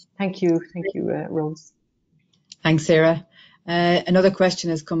 Thank you, Rose. Thanks, Sarah. Another question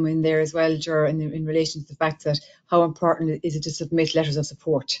has come in there as well, Ger, in relation to the fact that how important is it to submit letters of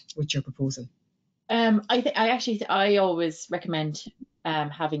support with your proposal? I always recommend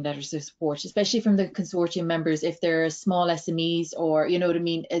having letters of support, especially from the consortium members, if they're small SMEs, or you know what I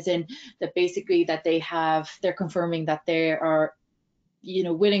mean, as in that basically that they're confirming that they are, you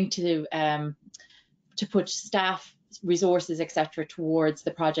know, willing to put staff, resources, etc. towards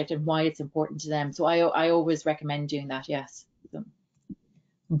the project and why it's important to them. So I always recommend doing that. Yes. So.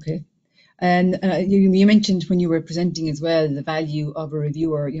 Okay. And you mentioned when you were presenting as well the value of a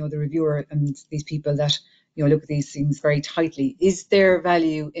reviewer, you know, the reviewer and these people that, you know, look at these things very tightly. Is there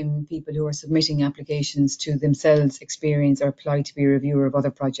value in people who are submitting applications to themselves experience or apply to be a reviewer of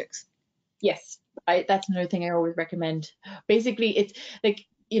other projects? Yes, that's another thing I always recommend. Basically, it's like,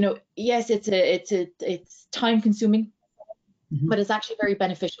 you know, yes, it's time consuming, but it's actually very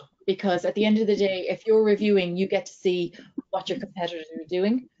beneficial, because at the end of the day, if you're reviewing, you get to see what your competitors are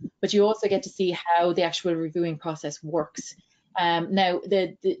doing, but you also get to see how the actual reviewing process works. Now,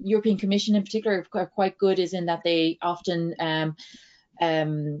 the European Commission in particular are quite good, is in that they often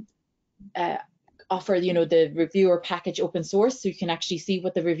offer, you know, the reviewer package open source, so you can actually see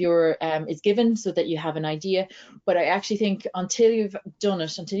what the reviewer is given, so that you have an idea. But I actually think until you've done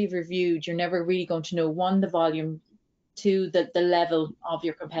it, until you've reviewed, you're never really going to know, one, the volume, two, the level of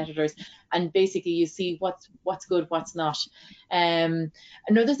your competitors, and basically you see what's good, what's not.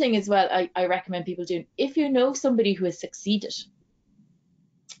 Another thing as well I recommend people doing, if you know somebody who has succeeded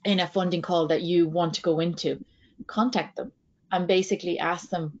in a funding call that you want to go into, contact them and basically ask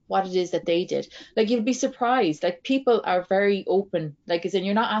them what it is that they did. Like, you'll be surprised, like, people are very open, like, as in,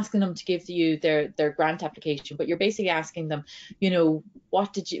 you're not asking them to give you their grant application, but you're basically asking them, you know,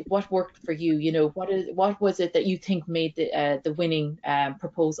 what worked for you, you know, what was it that you think made the winning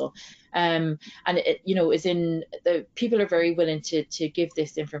proposal, and it, you know, is in, the people are very willing to give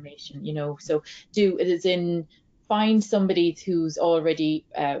this information, you know. So it is in, find somebody who's already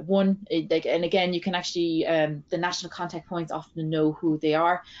won, like, and again, you can actually, the national contact points often know who they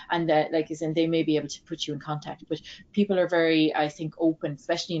are, and like, as in, they may be able to put you in contact. But people are very, I think, open,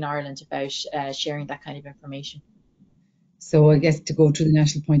 especially in Ireland, about sharing that kind of information. So I guess to go to the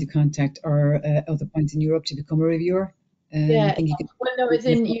national point of contact or other points in Europe to become a reviewer. Yeah, well, no, as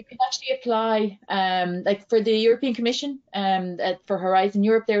in, you can actually apply, like for the European Commission, for Horizon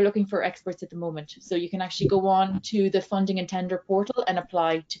Europe, they're looking for experts at the moment. So you can actually go on to the funding and tender portal and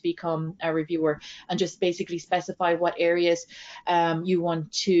apply to become a reviewer, and just basically specify what areas you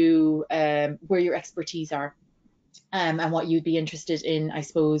want to, where your expertise are. And what you'd be interested in, I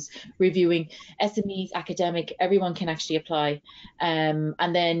suppose, reviewing. SMEs, academic, everyone can actually apply, and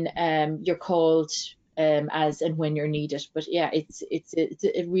then you're called as and when you're needed. But yeah, it's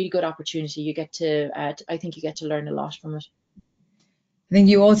a really good opportunity. You get to, I think you get to learn a lot from it. I think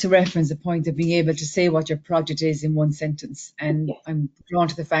you also referenced the point of being able to say what your project is in one sentence, and yes. I'm drawn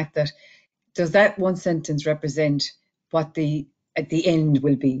to the fact that, does that one sentence represent what at the end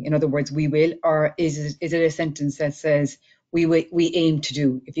will be? In other words, we will, or is it a sentence that says we aim to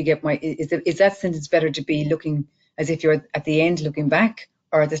do? If you get my, is that sentence better to be looking as if you're at the end looking back,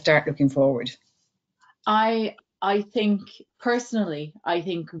 or at the start looking forward? I think personally, I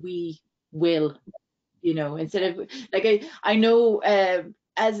think we will, you know, instead of, like, I know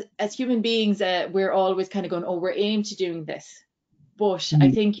as human beings, we're always kind of going, oh, we're aimed to doing this, but I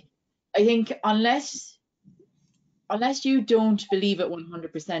think I think unless you don't believe it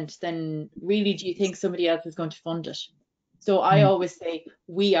 100%, then really do you think somebody else is going to fund it? So I always say,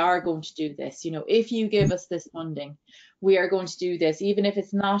 we are going to do this. You know, if you give us this funding, we are going to do this. Even if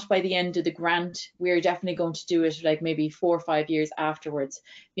it's not by the end of the grant, we're definitely going to do it like maybe 4 or 5 years afterwards.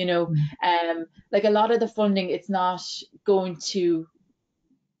 You know, like a lot of the funding, it's not going to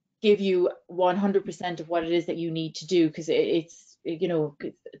give you 100% of what it is that you need to do, because it's, you know,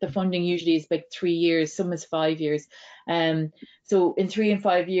 the funding usually is like 3 years, some is 5 years. So in 3 and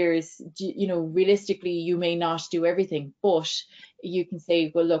 5 years, you know, realistically, you may not do everything, but you can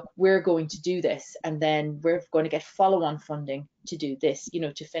say, well, look, we're going to do this, and then we're going to get follow-on funding to do this, you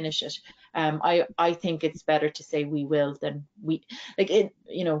know, to finish it. I think it's better to say we will than we, like,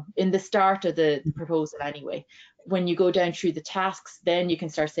 you know, in the start of the proposal anyway. When you go down through the tasks, then you can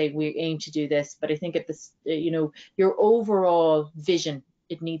start saying we aim to do this. But I think at this, you know, your overall vision,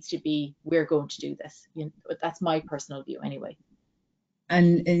 it needs to be, we're going to do this. You know, that's my personal view anyway.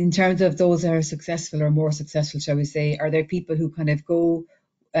 And in terms of those that are successful or more successful, shall we say, are there people who kind of go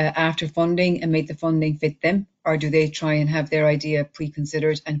after funding and make the funding fit them, or do they try and have their idea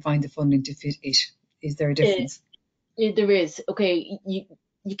pre-considered and find the funding to fit it? Is there a difference? There is. Okay,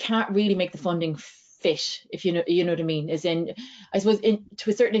 you can't really make the funding fit, if you know what I mean. As in, I suppose, to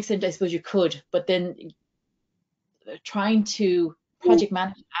a certain extent, I suppose you could, but then trying to project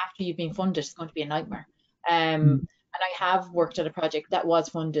manage after you've been funded is going to be a nightmare. And I have worked on a project that was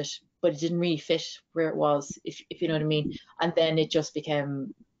funded, but it didn't really fit where it was, if you know what I mean. And then it just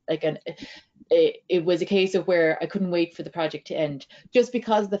became like it was a case of where I couldn't wait for the project to end, just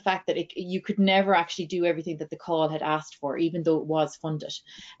because of the fact that you could never actually do everything that the call had asked for, even though it was funded.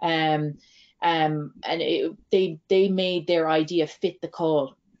 And they made their idea fit the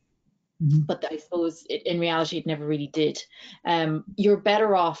call. But I suppose in reality, it never really did. You're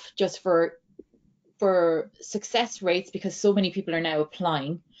better off just for success rates, because so many people are now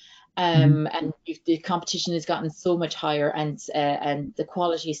applying, and the competition has gotten so much higher, and the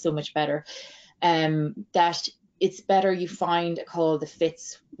quality is so much better, that it's better you find a call that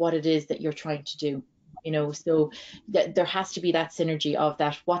fits what it is that you're trying to do. You know, so there has to be that synergy of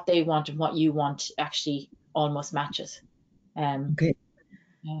that, what they want and what you want actually almost matches. Okay.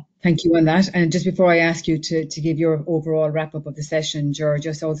 Yeah. Thank you on that. And just before I ask you to give your overall wrap up of the session, George,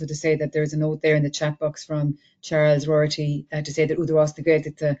 just also to say that there's a note there in the chat box from Charles Rorty to say that Údarás na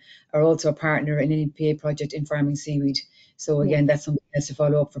Gaeltachta are also a partner in an EPA project in farming seaweed. So again, that's something else to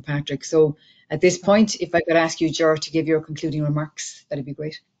follow up for Patrick. So at this point, if I could ask you, George, to give your concluding remarks, that'd be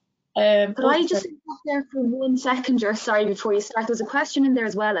great. Could I just stop there for 1 second, or sorry, before you start? There was a question in there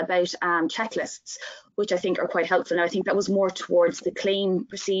as well about checklists, which I think are quite helpful. Now, I think that was more towards the claim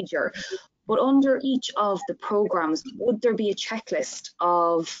procedure. But under each of the programs, would there be a checklist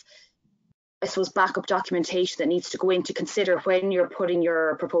of, I suppose, backup documentation that needs to go in to consider when you're putting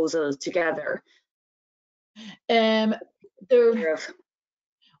your proposal together?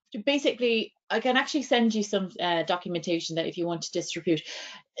 Basically, I can actually send you some documentation that if you want to distribute.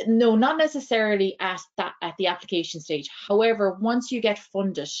 No, not necessarily at the application stage. However, once you get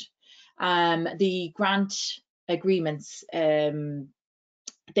funded, the grant agreements, they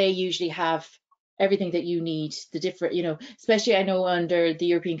usually have everything that you need, the different, you know, especially I know under the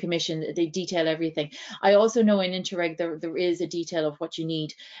European Commission, they detail everything. I also know in Interreg there is a detail of what you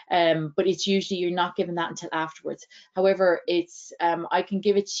need, but it's usually you're not given that until afterwards. However, it's I can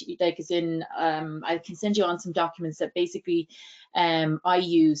give it to you, like as in I can send you on some documents that basically I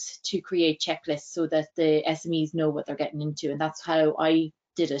use to create checklists so that the SMEs know what they're getting into, and that's how I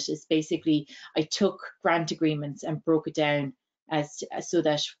did it. Is basically I took grant agreements and broke it down so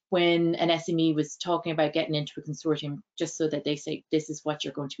that when an SME was talking about getting into a consortium, just so that they say this is what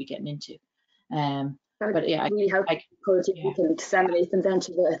you're going to be getting into. But yeah, really helpful. You can disseminate them then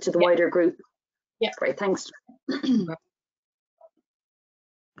to the wider group. Yeah, great. Thanks.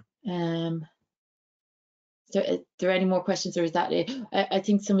 So are there any more questions, or is that it? I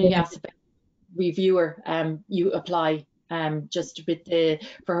think somebody asked about reviewer. You apply. Just with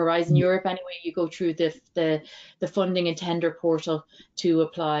for Horizon Europe anyway, you go through the funding and tender portal to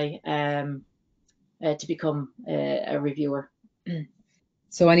apply to become a reviewer.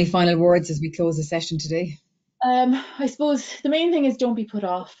 So any final words as we close the session today? I suppose the main thing is don't be put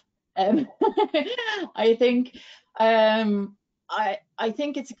off. I think I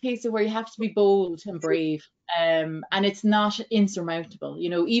think it's a case of where you have to be bold and brave, and it's not insurmountable. You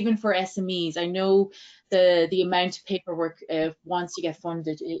know, even for SMEs, I know the amount of paperwork once you get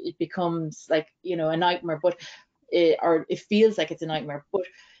funded, it becomes like, you know, a nightmare. But or it feels like it's a nightmare. But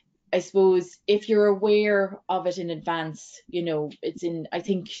I suppose if you're aware of it in advance, I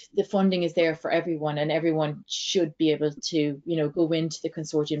think the funding is there for everyone, and everyone should be able to, go into the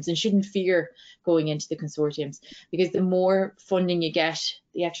consortiums and shouldn't fear going into the consortiums, because the more funding you get,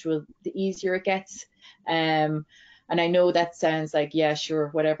 the easier it gets. And I know that sounds like, yeah, sure,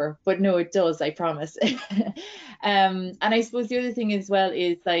 whatever, but no, it does, I promise. And I suppose the other thing as well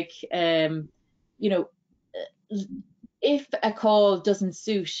is like, if a call doesn't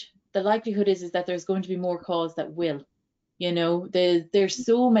suit, the likelihood is that there's going to be more calls that will. There's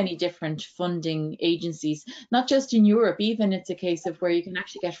so many different funding agencies, not just in Europe, even it's a case of where you can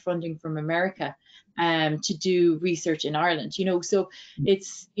actually get funding from America to do research in Ireland, so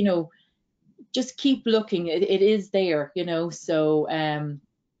it's, just keep looking, it is there, so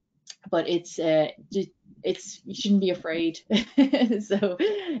but it's you shouldn't be afraid. So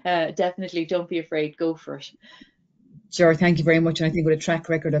definitely don't be afraid, go for it. Sure, thank you very much. And I think with a track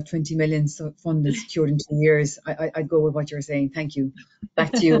record of 20 million funded secured in 2 years, I'd go with what you're saying. Thank you.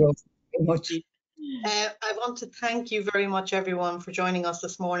 Back to you, Rose. Very much. I want to thank you very much, everyone, for joining us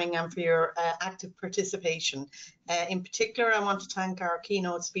this morning and for your active participation. In particular, I want to thank our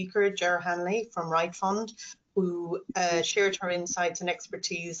keynote speaker, Ger Hanley from Right Fund, who shared her insights and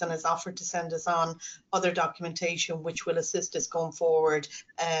expertise and has offered to send us on other documentation which will assist us going forward.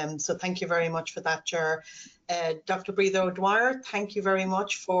 So thank you very much for that, Ger. Dr. Breathe O'Dwyer, thank you very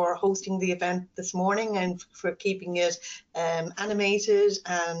much for hosting the event this morning and for keeping it animated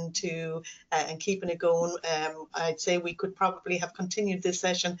and keeping it going. I'd say we could probably have continued this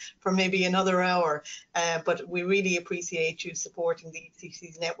session for maybe another hour, but we really appreciate you supporting the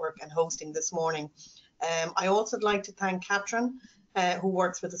ETC's network and hosting this morning. I also would like to thank Catherine, who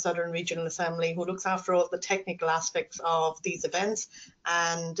works with the Southern Regional Assembly, who looks after all the technical aspects of these events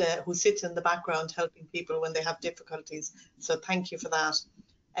and who sits in the background helping people when they have difficulties. So thank you for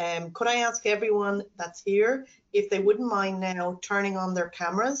that. Could I ask everyone that's here if they wouldn't mind now turning on their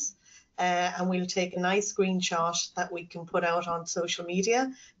cameras, and we'll take a nice screenshot that we can put out on social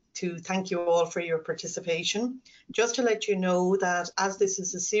media to thank you all for your participation. Just to let you know that as this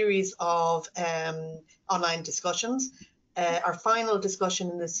is a series of online discussions, our final discussion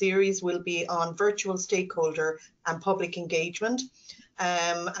in the series will be on virtual stakeholder and public engagement.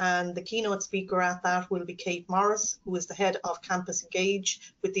 And the keynote speaker at that will be Kate Morris, who is the head of Campus Engage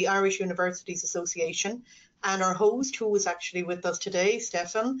with the Irish Universities Association. And our host, who is actually with us today,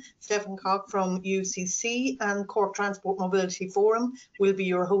 Stefan Koch from UCC and Cork Transport Mobility Forum, will be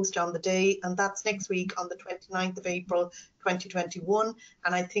your host on the day. And that's next week on the 29th of April, 2021.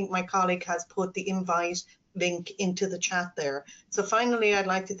 And I think my colleague has put the invite link into the chat there. So finally, I'd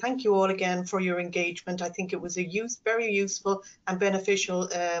like to thank you all again for your engagement. I think it was a very useful and beneficial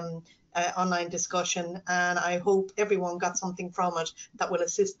online discussion, and I hope everyone got something from it that will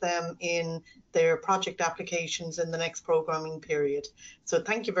assist them in their project applications in the next programming period. So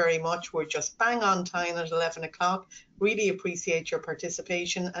thank you very much. We're just bang on time at 11 o'clock. Really appreciate your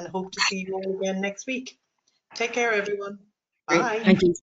participation and hope to see you all again next week. Take care, everyone. Bye. Great. Thank you.